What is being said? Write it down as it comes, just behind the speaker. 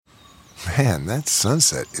Man, that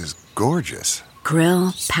sunset is gorgeous.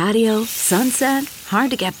 Grill, patio, sunset.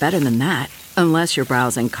 Hard to get better than that. Unless you're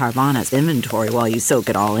browsing Carvana's inventory while you soak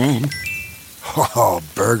it all in. Oh,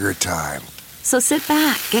 burger time. So sit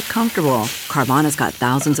back, get comfortable. Carvana's got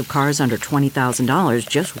thousands of cars under $20,000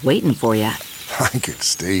 just waiting for you. I could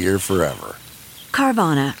stay here forever.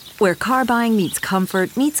 Carvana, where car buying meets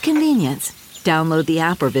comfort, meets convenience. Download the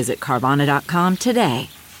app or visit Carvana.com today.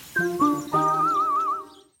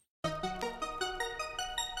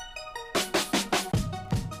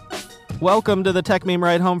 Welcome to the Tech Meme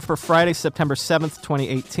Ride Home for Friday, September 7th,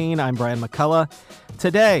 2018. I'm Brian McCullough.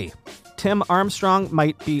 Today, Tim Armstrong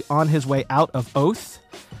might be on his way out of Oath.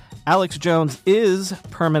 Alex Jones is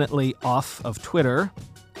permanently off of Twitter.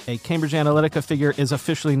 A Cambridge Analytica figure is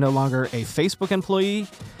officially no longer a Facebook employee.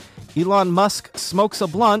 Elon Musk smokes a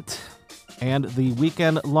blunt. And the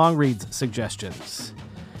weekend long reads suggestions.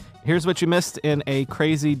 Here's what you missed in a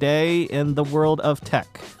crazy day in the world of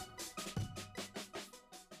tech.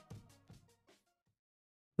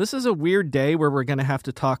 This is a weird day where we're going to have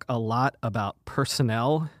to talk a lot about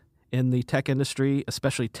personnel in the tech industry,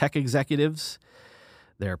 especially tech executives,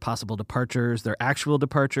 their possible departures, their actual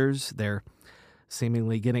departures, their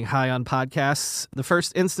seemingly getting high on podcasts. The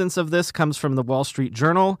first instance of this comes from the Wall Street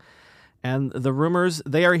Journal and the rumors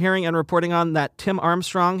they are hearing and reporting on that Tim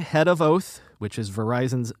Armstrong, head of Oath, which is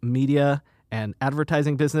Verizon's media and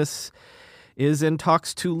advertising business, is in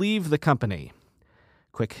talks to leave the company.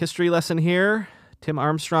 Quick history lesson here. Tim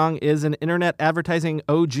Armstrong is an internet advertising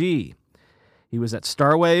OG. He was at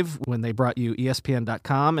Starwave when they brought you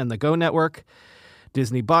ESPN.com and the Go Network.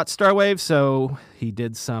 Disney bought Starwave, so he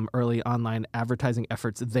did some early online advertising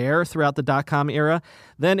efforts there throughout the dot-com era.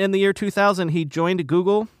 Then in the year 2000, he joined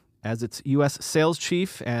Google as its U.S. sales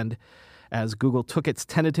chief and as Google took its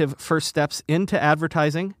tentative first steps into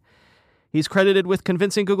advertising. He's credited with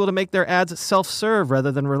convincing Google to make their ads self-serve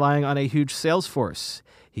rather than relying on a huge sales force.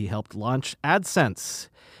 He helped launch AdSense.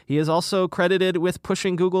 He is also credited with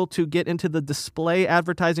pushing Google to get into the display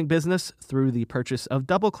advertising business through the purchase of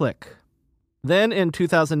DoubleClick. Then in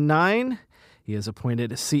 2009, he is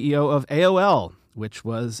appointed CEO of AOL, which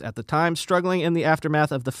was at the time struggling in the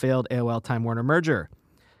aftermath of the failed AOL-Time Warner merger.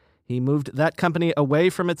 He moved that company away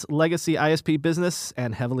from its legacy ISP business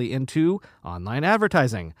and heavily into online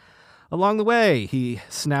advertising. Along the way, he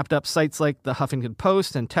snapped up sites like the Huffington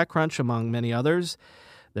Post and TechCrunch, among many others.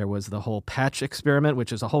 There was the whole patch experiment,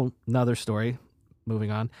 which is a whole nother story.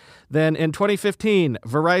 Moving on. Then in 2015,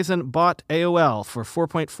 Verizon bought AOL for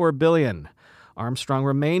 $4.4 billion. Armstrong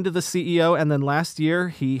remained the CEO, and then last year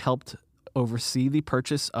he helped oversee the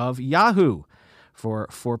purchase of Yahoo for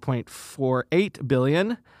 $4.48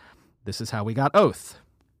 billion. This is how we got Oath.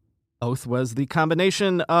 Oath was the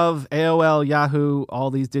combination of AOL, Yahoo, all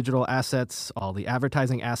these digital assets, all the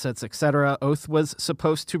advertising assets, etc. Oath was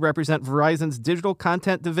supposed to represent Verizon's digital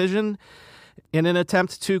content division in an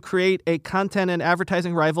attempt to create a content and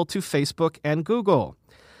advertising rival to Facebook and Google.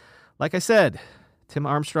 Like I said, Tim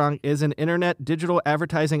Armstrong is an internet digital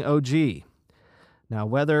advertising OG. Now,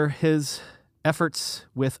 whether his efforts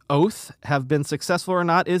with Oath have been successful or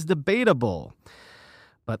not is debatable.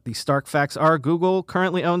 But the stark facts are Google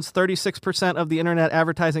currently owns 36% of the internet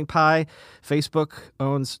advertising pie, Facebook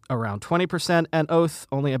owns around 20%, and Oath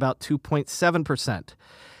only about 2.7%.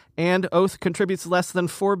 And Oath contributes less than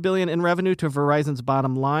 $4 billion in revenue to Verizon's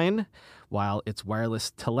bottom line, while its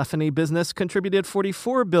wireless telephony business contributed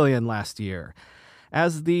 $44 billion last year.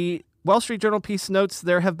 As the Wall Street Journal piece notes,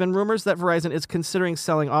 there have been rumors that Verizon is considering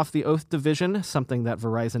selling off the Oath division, something that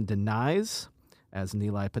Verizon denies. As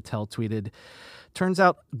Nilay Patel tweeted, turns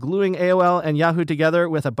out gluing AOL and Yahoo together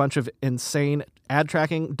with a bunch of insane ad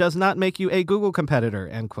tracking does not make you a Google competitor,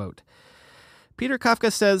 end quote. Peter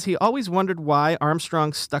Kafka says he always wondered why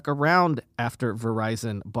Armstrong stuck around after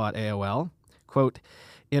Verizon bought AOL. Quote,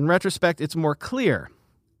 in retrospect, it's more clear.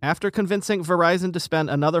 After convincing Verizon to spend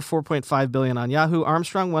another $4.5 billion on Yahoo,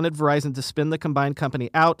 Armstrong wanted Verizon to spin the combined company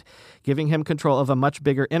out, giving him control of a much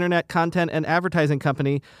bigger internet content and advertising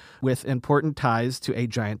company with important ties to a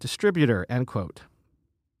giant distributor, end quote.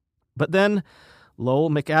 But then Lowell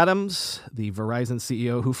McAdams, the Verizon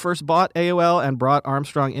CEO who first bought AOL and brought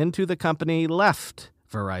Armstrong into the company, left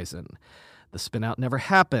Verizon. The spin-out never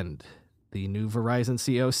happened. The new Verizon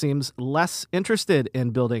CEO seems less interested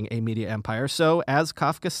in building a media empire. So, as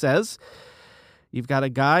Kafka says, you've got a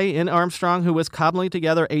guy in Armstrong who was cobbling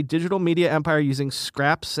together a digital media empire using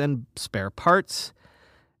scraps and spare parts.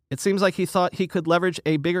 It seems like he thought he could leverage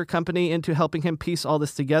a bigger company into helping him piece all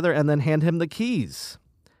this together and then hand him the keys.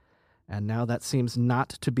 And now that seems not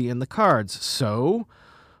to be in the cards. So,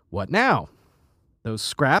 what now? Those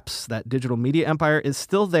scraps, that digital media empire is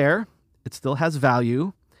still there. it still has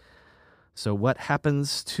value. So what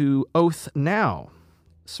happens to Oath now?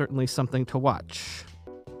 Certainly something to watch.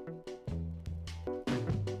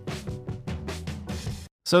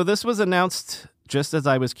 So this was announced just as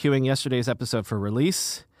I was queuing yesterday's episode for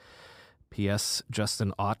release. P.S.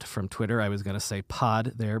 Justin Ott from Twitter. I was going to say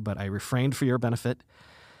pod there, but I refrained for your benefit.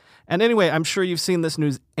 And anyway, I'm sure you've seen this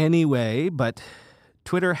news anyway, but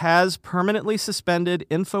Twitter has permanently suspended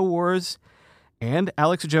InfoWars and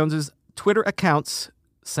Alex Jones's Twitter accounts,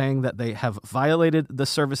 saying that they have violated the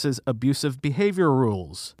service's abusive behavior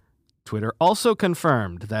rules. Twitter also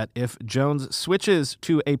confirmed that if Jones switches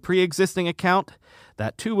to a pre-existing account,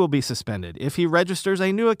 that too will be suspended. If he registers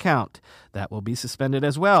a new account, that will be suspended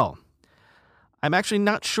as well. I'm actually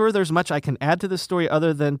not sure there's much I can add to this story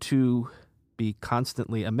other than to be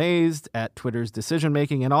constantly amazed at Twitter's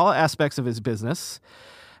decision-making in all aspects of his business,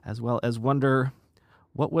 as well as wonder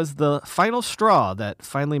what was the final straw that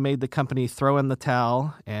finally made the company throw in the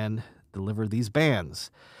towel and deliver these bans.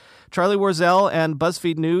 Charlie Warzel and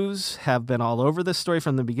BuzzFeed News have been all over this story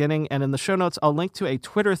from the beginning, and in the show notes, I'll link to a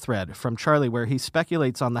Twitter thread from Charlie where he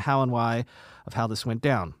speculates on the how and why of how this went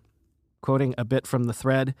down. Quoting a bit from the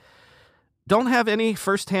thread, "Don't have any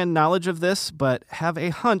firsthand knowledge of this, but have a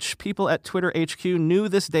hunch people at Twitter HQ knew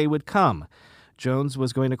this day would come. Jones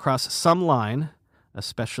was going to cross some line,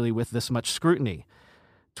 especially with this much scrutiny.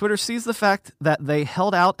 Twitter sees the fact that they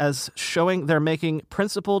held out as showing they're making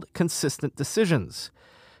principled, consistent decisions.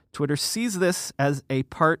 Twitter sees this as a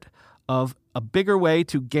part of a bigger way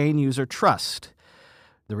to gain user trust.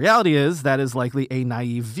 The reality is that is likely a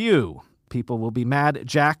naive view. People will be mad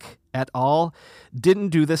Jack et al. Didn't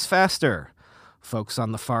do this faster. Folks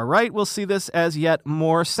on the far right will see this as yet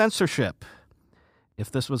more censorship.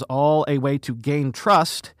 If this was all a way to gain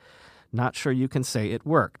trust, not sure you can say it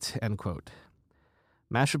worked," end quote.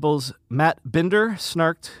 Mashable's Matt Binder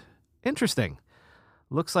snarked, "Interesting.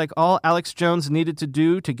 Looks like all Alex Jones needed to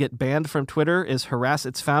do to get banned from Twitter is harass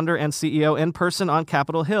its founder and CEO in person on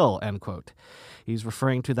Capitol Hill," end quote. He's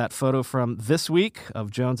referring to that photo from this week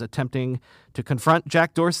of Jones attempting to confront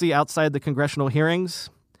Jack Dorsey outside the congressional hearings.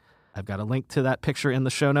 I've got a link to that picture in the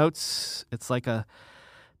show notes. It's like a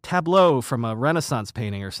tableau from a Renaissance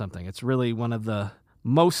painting or something. It's really one of the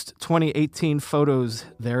most 2018 photos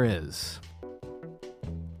there is.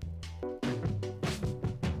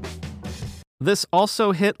 This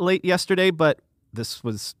also hit late yesterday, but this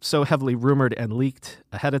was so heavily rumored and leaked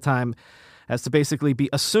ahead of time as to basically be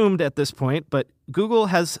assumed at this point. But Google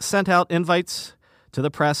has sent out invites to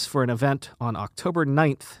the press for an event on October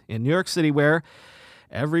 9th in New York City where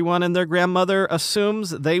everyone and their grandmother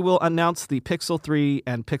assumes they will announce the Pixel 3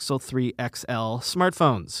 and Pixel 3 XL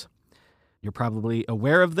smartphones. You're probably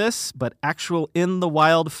aware of this, but actual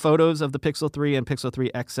in-the-wild photos of the Pixel 3 and Pixel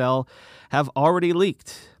 3 XL have already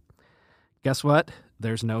leaked. Guess what?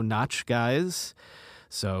 There's no notch, guys.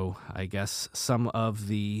 So I guess some of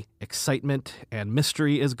the excitement and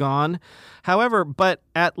mystery is gone. However, but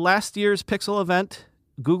at last year's Pixel event,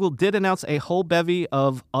 Google did announce a whole bevy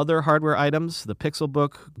of other hardware items, the Pixel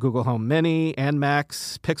Book, Google Home Mini and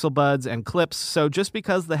Max, Pixel Buds, and Clips. So just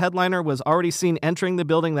because the headliner was already seen entering the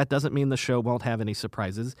building, that doesn't mean the show won't have any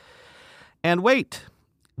surprises. And wait,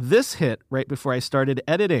 this hit right before I started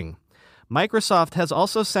editing. Microsoft has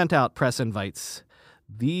also sent out press invites,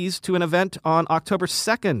 these to an event on October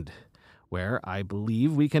 2nd, where I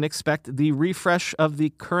believe we can expect the refresh of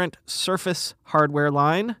the current Surface hardware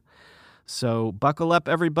line. So buckle up,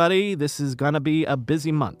 everybody. This is going to be a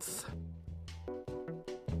busy month.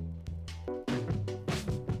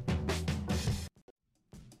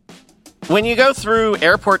 When you go through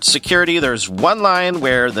airport security, there's one line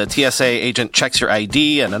where the TSA agent checks your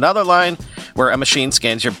ID and another line where a machine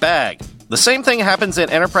scans your bag. The same thing happens in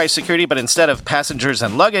enterprise security, but instead of passengers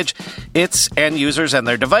and luggage, it's end users and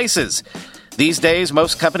their devices. These days,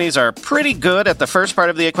 most companies are pretty good at the first part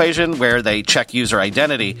of the equation where they check user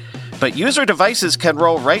identity, but user devices can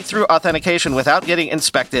roll right through authentication without getting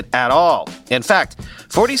inspected at all. In fact,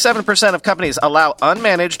 47% of companies allow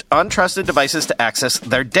unmanaged, untrusted devices to access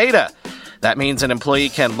their data. That means an employee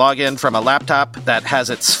can log in from a laptop that has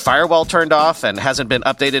its firewall turned off and hasn't been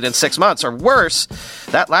updated in 6 months. Or worse,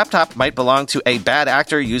 that laptop might belong to a bad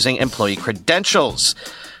actor using employee credentials.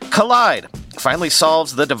 Collide finally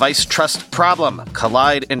solves the device trust problem.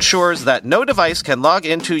 Collide ensures that no device can log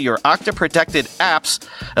into your Okta-protected apps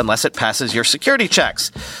unless it passes your security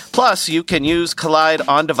checks. Plus, you can use Collide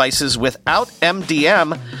on devices without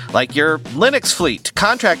MDM, like your Linux fleet,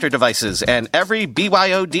 contractor devices, and every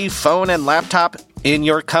BYOD phone and laptop in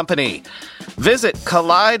your company. Visit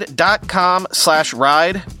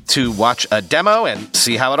collide.com/ride to watch a demo and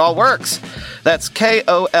see how it all works. That's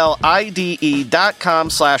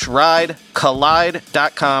KOLIDE.com/ride,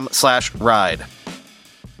 collide.com/ride.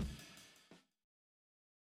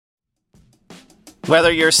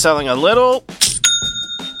 Whether you're selling a little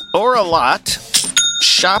or a lot,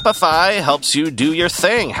 Shopify helps you do your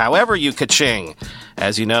thing, however you ka-ching.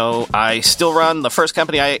 As you know, I still run the first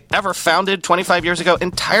company I ever founded 25 years ago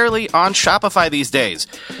entirely on Shopify these days.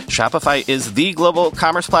 Shopify is the global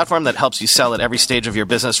commerce platform that helps you sell at every stage of your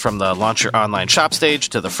business, from the launch your online shop stage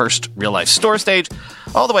to the first real-life store stage,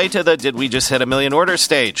 all the way to the did we just hit a million orders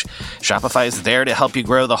stage. Shopify is there to help you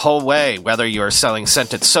grow the whole way. Whether you're selling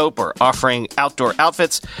scented soap or offering outdoor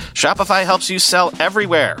outfits, Shopify helps you sell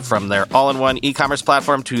everywhere, from their all-in-one e-commerce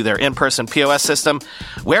platform to their in-person POS system,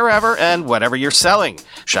 wherever and whatever you're selling.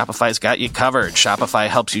 Shopify's got you covered. Shopify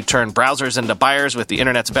helps you turn browsers into buyers with the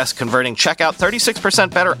internet's best converting checkout,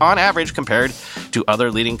 36% better on average compared to other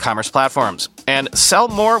leading commerce platforms. And sell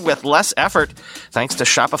more with less effort thanks to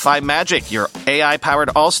Shopify Magic, your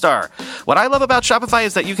AI-powered all-star. What I love about Shopify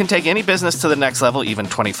is that you can take any business to the next level, even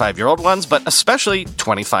 25-year-old ones, but especially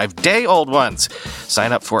 25-day-old ones.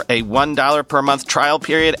 Sign up for a $1 per month trial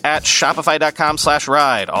period at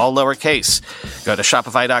shopify.com/ride, all lowercase. Go to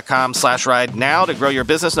shopify.com/ride now to grow your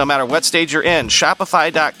business no matter what stage you're in.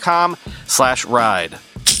 Shopify.com/ride.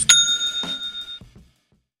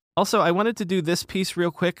 Also, I wanted to do this piece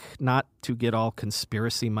real quick, not to get all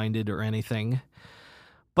conspiracy-minded or anything.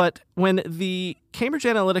 But when the Cambridge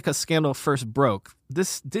Analytica scandal first broke,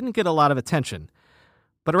 this didn't get a lot of attention.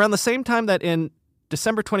 But around the same time that in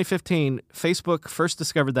December 2015, Facebook first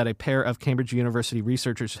discovered that a pair of Cambridge University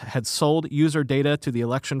researchers had sold user data to the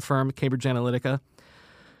election firm Cambridge Analytica,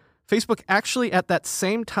 Facebook actually at that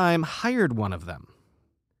same time hired one of them.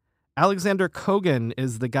 Alexander Kogan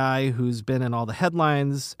is the guy who's been in all the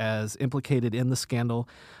headlines as implicated in the scandal,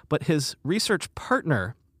 but his research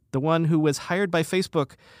partner, the one who was hired by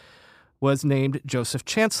Facebook, was named Joseph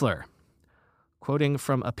Chancellor. Quoting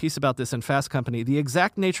from a piece about this in Fast Company, the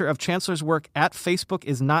exact nature of Chancellor's work at Facebook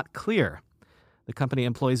is not clear. The company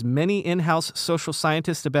employs many in-house social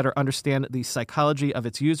scientists to better understand the psychology of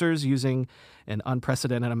its users using an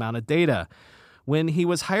unprecedented amount of data. When he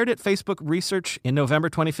was hired at Facebook Research in November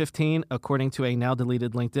 2015, according to a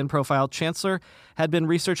now-deleted LinkedIn profile, Chancellor had been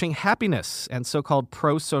researching happiness and so-called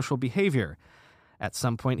pro-social behavior. At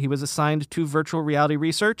some point, he was assigned to virtual reality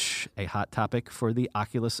research, a hot topic for the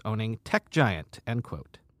Oculus-owning tech giant, end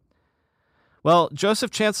quote. Well,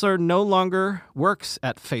 Joseph Chancellor no longer works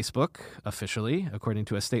at Facebook, officially, according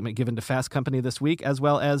to a statement given to Fast Company this week, as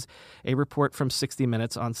well as a report from 60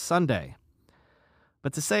 Minutes on Sunday.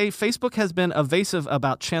 But to say Facebook has been evasive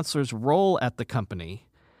about Chancellor's role at the company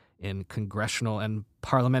in congressional and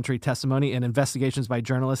parliamentary testimony and investigations by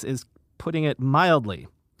journalists is putting it mildly.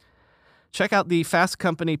 Check out the Fast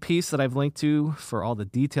Company piece that I've linked to for all the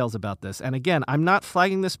details about this. And again, I'm not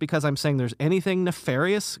flagging this because I'm saying there's anything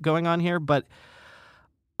nefarious going on here, but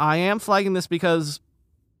I am flagging this because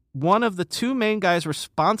one of the two main guys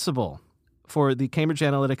responsible for the Cambridge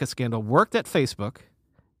Analytica scandal worked at Facebook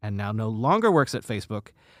and now no longer works at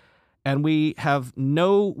Facebook, and we have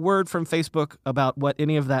no word from Facebook about what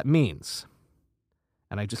any of that means.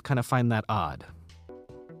 And I just kind of find that odd.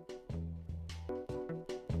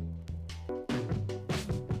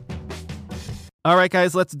 All right,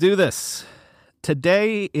 guys, let's do this.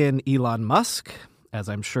 Today in Elon Musk, as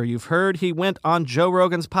I'm sure you've heard, he went on Joe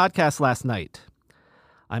Rogan's podcast last night.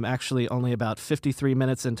 I'm actually only about 53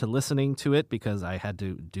 minutes into listening to it because I had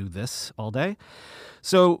to do this all day.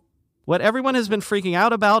 So what everyone has been freaking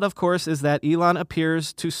out about, of course, is that Elon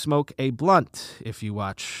appears to smoke a blunt if you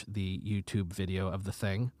watch the YouTube video of the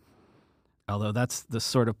thing. Although that's the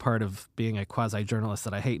sort of part of being a quasi-journalist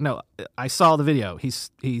that I hate. No, I saw the video.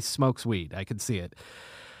 He smokes weed. I could see it.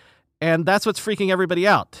 And that's what's freaking everybody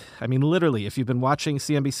out. I mean, literally, if you've been watching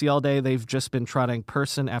CNBC all day, they've just been trotting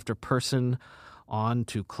person after person on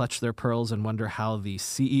to clutch their pearls and wonder how the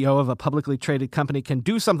CEO of a publicly traded company can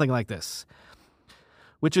do something like this.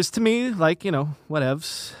 Which is, to me, like,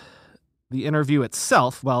 whatevs. The interview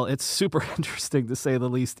itself, well, it's super interesting to say the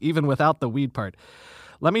least, even without the weed part.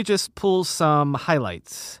 Let me just pull some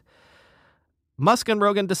highlights. Musk and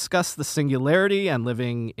Rogan discuss the singularity and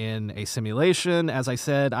living in a simulation. As I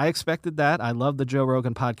said, I expected that. I love the Joe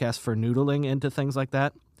Rogan podcast for noodling into things like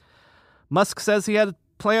that. Musk says he had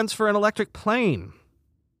plans for an electric plane.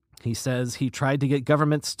 He says he tried to get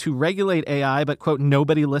governments to regulate AI, but, quote,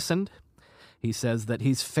 nobody listened. He says that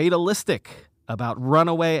he's fatalistic about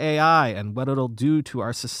runaway AI and what it'll do to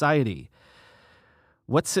our society.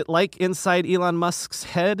 What's it like inside Elon Musk's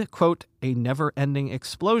head? Quote, a never-ending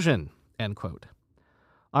explosion, end quote.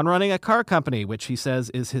 On running a car company, which he says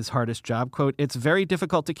is his hardest job, quote, it's very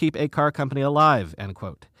difficult to keep a car company alive, end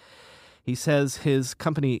quote. He says his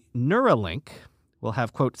company Neuralink will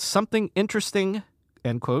have, quote, something interesting,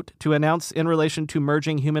 end quote, to announce in relation to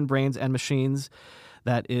merging human brains and machines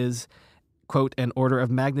that is, quote, an order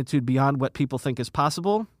of magnitude beyond what people think is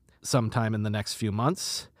possible sometime in the next few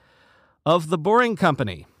months. Of the Boring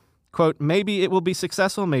Company, quote, maybe it will be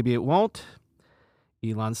successful, maybe it won't.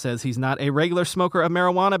 Elon says he's not a regular smoker of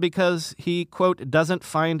marijuana because he, quote, doesn't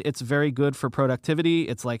find it's very good for productivity.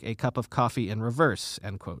 It's like a cup of coffee in reverse,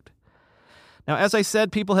 end quote. Now, as I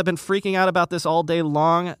said, people have been freaking out about this all day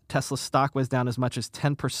long. Tesla stock was down as much as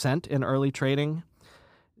 10% in early trading.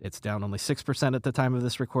 It's down only 6% at the time of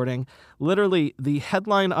this recording. Literally, the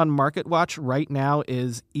headline on MarketWatch right now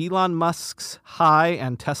is Elon Musk's high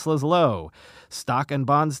and Tesla's low. Stock and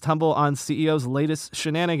bonds tumble on CEO's latest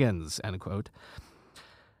shenanigans, end quote.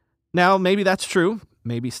 Now, maybe that's true.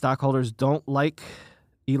 Maybe stockholders don't like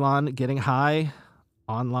Elon getting high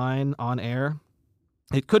online, on air.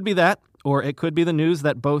 It could be that, or it could be the news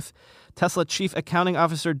that both Tesla Chief Accounting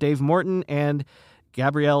Officer Dave Morton and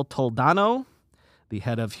Gabrielle Toledano, the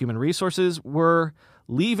head of human resources, were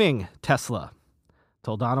leaving Tesla.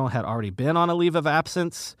 Toledano had already been on a leave of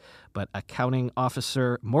absence, but accounting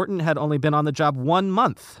officer Morton had only been on the job 1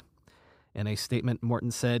 month. In a statement, Morton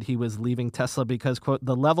said he was leaving Tesla because, quote,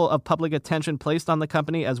 the level of public attention placed on the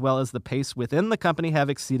company as well as the pace within the company have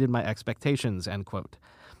exceeded my expectations, end quote.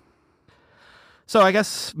 So I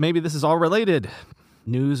guess maybe this is all related.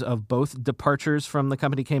 News of both departures from the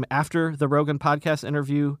company came after the Rogan podcast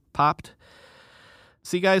interview popped.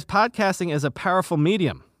 See, guys, podcasting is a powerful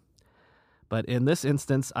medium. But in this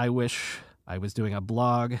instance, I wish I was doing a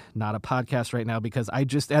blog, not a podcast right now, because I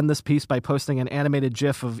just end this piece by posting an animated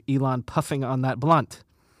GIF of Elon puffing on that blunt.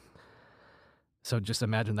 So just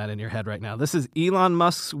imagine that in your head right now. This is Elon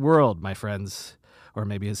Musk's world, my friends, or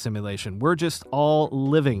maybe his simulation. We're just all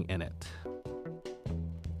living in it.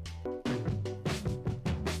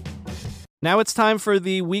 Now it's time for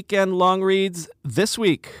the weekend long reads this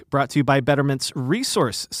week, brought to you by Betterment's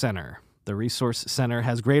Resource Center. The Resource Center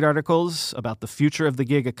has great articles about the future of the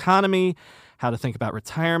gig economy, how to think about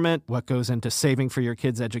retirement, what goes into saving for your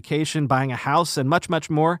kids' education, buying a house, and much, much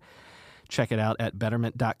more. Check it out at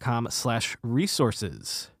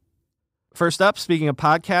betterment.com/resources. First up, speaking of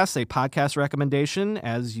podcasts, a podcast recommendation.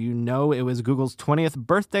 As you know, it was Google's 20th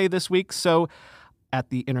birthday this week, so at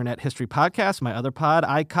the Internet History Podcast, my other pod,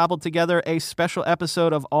 I cobbled together a special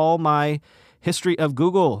episode of all my History of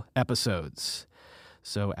Google episodes.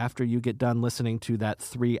 So after you get done listening to that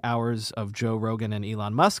 3 hours of Joe Rogan and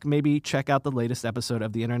Elon Musk, maybe check out the latest episode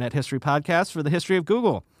of the Internet History Podcast for the history of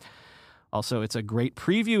Google. Also, it's a great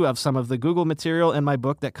preview of some of the Google material in my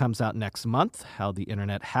book that comes out next month, How the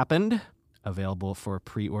Internet Happened, available for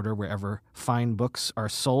pre-order wherever fine books are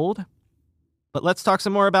sold. But let's talk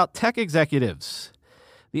some more about tech executives.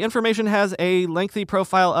 The Information has a lengthy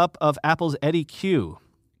profile up of Apple's Eddie Q.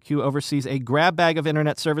 Q oversees a grab bag of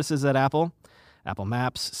internet services at Apple. Apple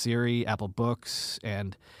Maps, Siri, Apple Books,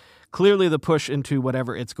 and clearly the push into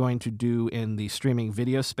whatever it's going to do in the streaming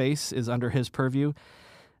video space is under his purview.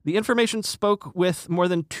 The Information spoke with more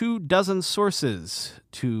than 24 sources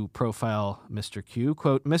to profile Mr. Q.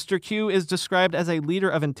 Quote, Mr. Q is described as a leader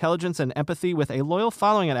of intelligence and empathy with a loyal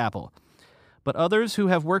following at Apple. But others who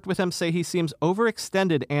have worked with him say he seems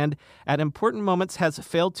overextended and, at important moments, has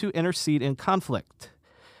failed to intercede in conflict.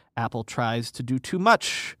 Apple tries to do too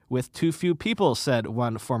much with too few people, said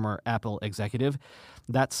one former Apple executive.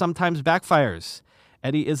 That sometimes backfires.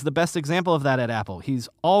 Eddie is the best example of that at Apple. He's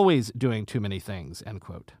always doing too many things, end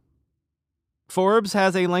quote. Forbes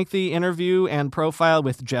has a lengthy interview and profile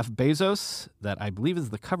with Jeff Bezos that I believe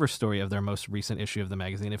is the cover story of their most recent issue of the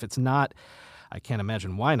magazine. If it's not, I can't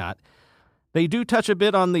imagine why not. They do touch a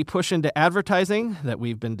bit on the push into advertising that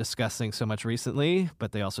we've been discussing so much recently,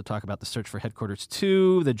 but they also talk about the search for Headquarters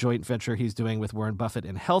 2, the joint venture he's doing with Warren Buffett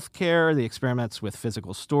in healthcare, the experiments with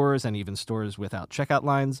physical stores and even stores without checkout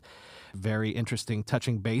lines. Very interesting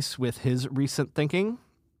touching base with his recent thinking.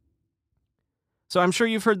 So I'm sure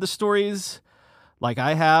you've heard the stories, like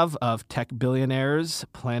I have, of tech billionaires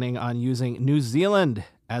planning on using New Zealand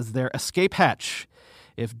as their escape hatch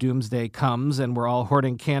if doomsday comes and we're all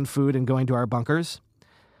hoarding canned food and going to our bunkers.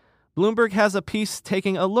 Bloomberg has a piece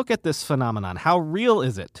taking a look at this phenomenon. How real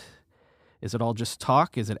is it? Is it all just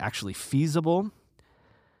talk? Is it actually feasible?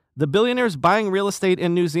 The billionaires buying real estate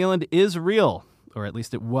in New Zealand is real, or at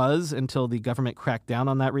least it was until the government cracked down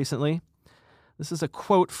on that recently. This is a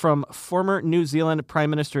quote from former New Zealand Prime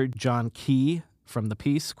Minister John Key from the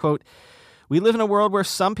piece, quote, "We live in a world where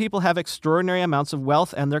some people have extraordinary amounts of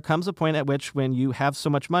wealth, and there comes a point at which when you have so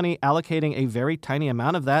much money, allocating a very tiny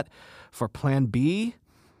amount of that for Plan B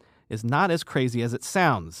is not as crazy as it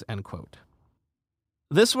sounds," end quote.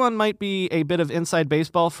 This one might be a bit of inside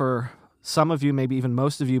baseball for some of you, maybe even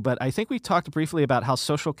most of you, but I think we talked briefly about how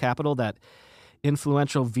Social Capital, that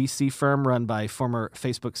influential VC firm run by former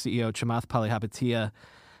Facebook CEO Chamath Palihapitiya,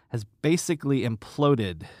 has basically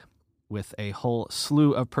imploded with a whole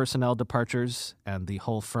slew of personnel departures and the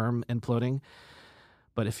whole firm imploding.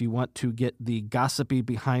 But if you want to get the gossipy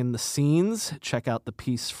behind the scenes, check out the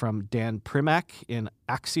piece from Dan Primack in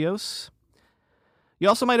Axios. You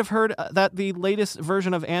also might have heard that the latest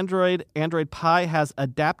version of Android Pie, has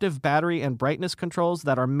adaptive battery and brightness controls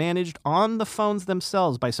that are managed on the phones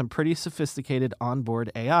themselves by some pretty sophisticated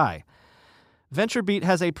onboard AI. VentureBeat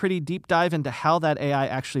has a pretty deep dive into how that AI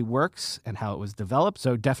actually works and how it was developed,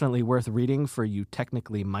 so definitely worth reading for you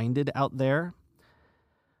technically minded out there.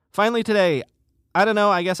 Finally today, I don't know,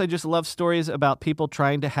 I guess I just love stories about people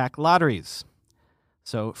trying to hack lotteries.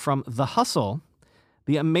 So from The Hustle,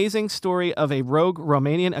 the amazing story of a rogue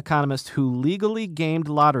Romanian economist who legally gamed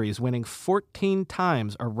lotteries, winning 14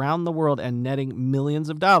 times around the world and netting millions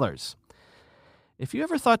of dollars. If you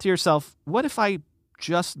ever thought to yourself, what if I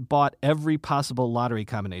just bought every possible lottery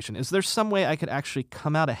combination? Is there some way I could actually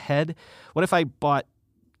come out ahead? What if I bought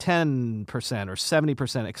 10% or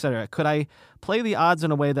 70%, etc.? Could I play the odds in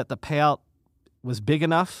a way that the payout was big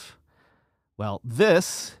enough? Well,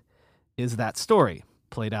 this is that story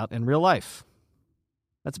played out in real life.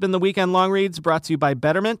 That's been the Weekend Long Reads, brought to you by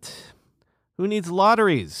Betterment. Who needs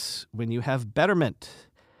lotteries when you have Betterment?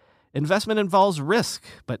 Investment involves risk,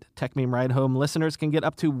 but Tech Meme Ride Home listeners can get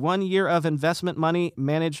up to 1 year of investment money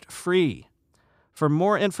managed free. For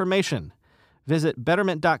more information, visit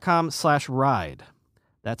betterment.com/ride.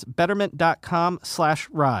 That's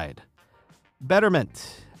betterment.com/ride.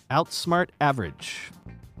 Betterment. Outsmart average.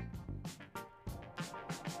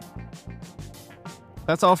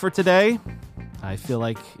 That's all for today. I feel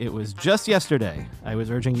like it was just yesterday I was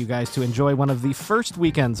urging you guys to enjoy one of the first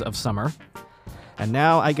weekends of summer. And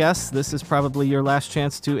now I guess this is probably your last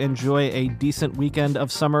chance to enjoy a decent weekend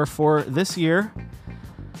of summer for this year.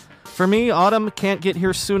 For me, autumn can't get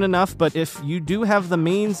here soon enough, but if you do have the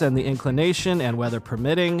means and the inclination and weather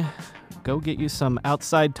permitting, go get you some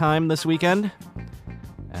outside time this weekend.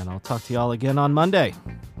 And I'll talk to y'all again on Monday.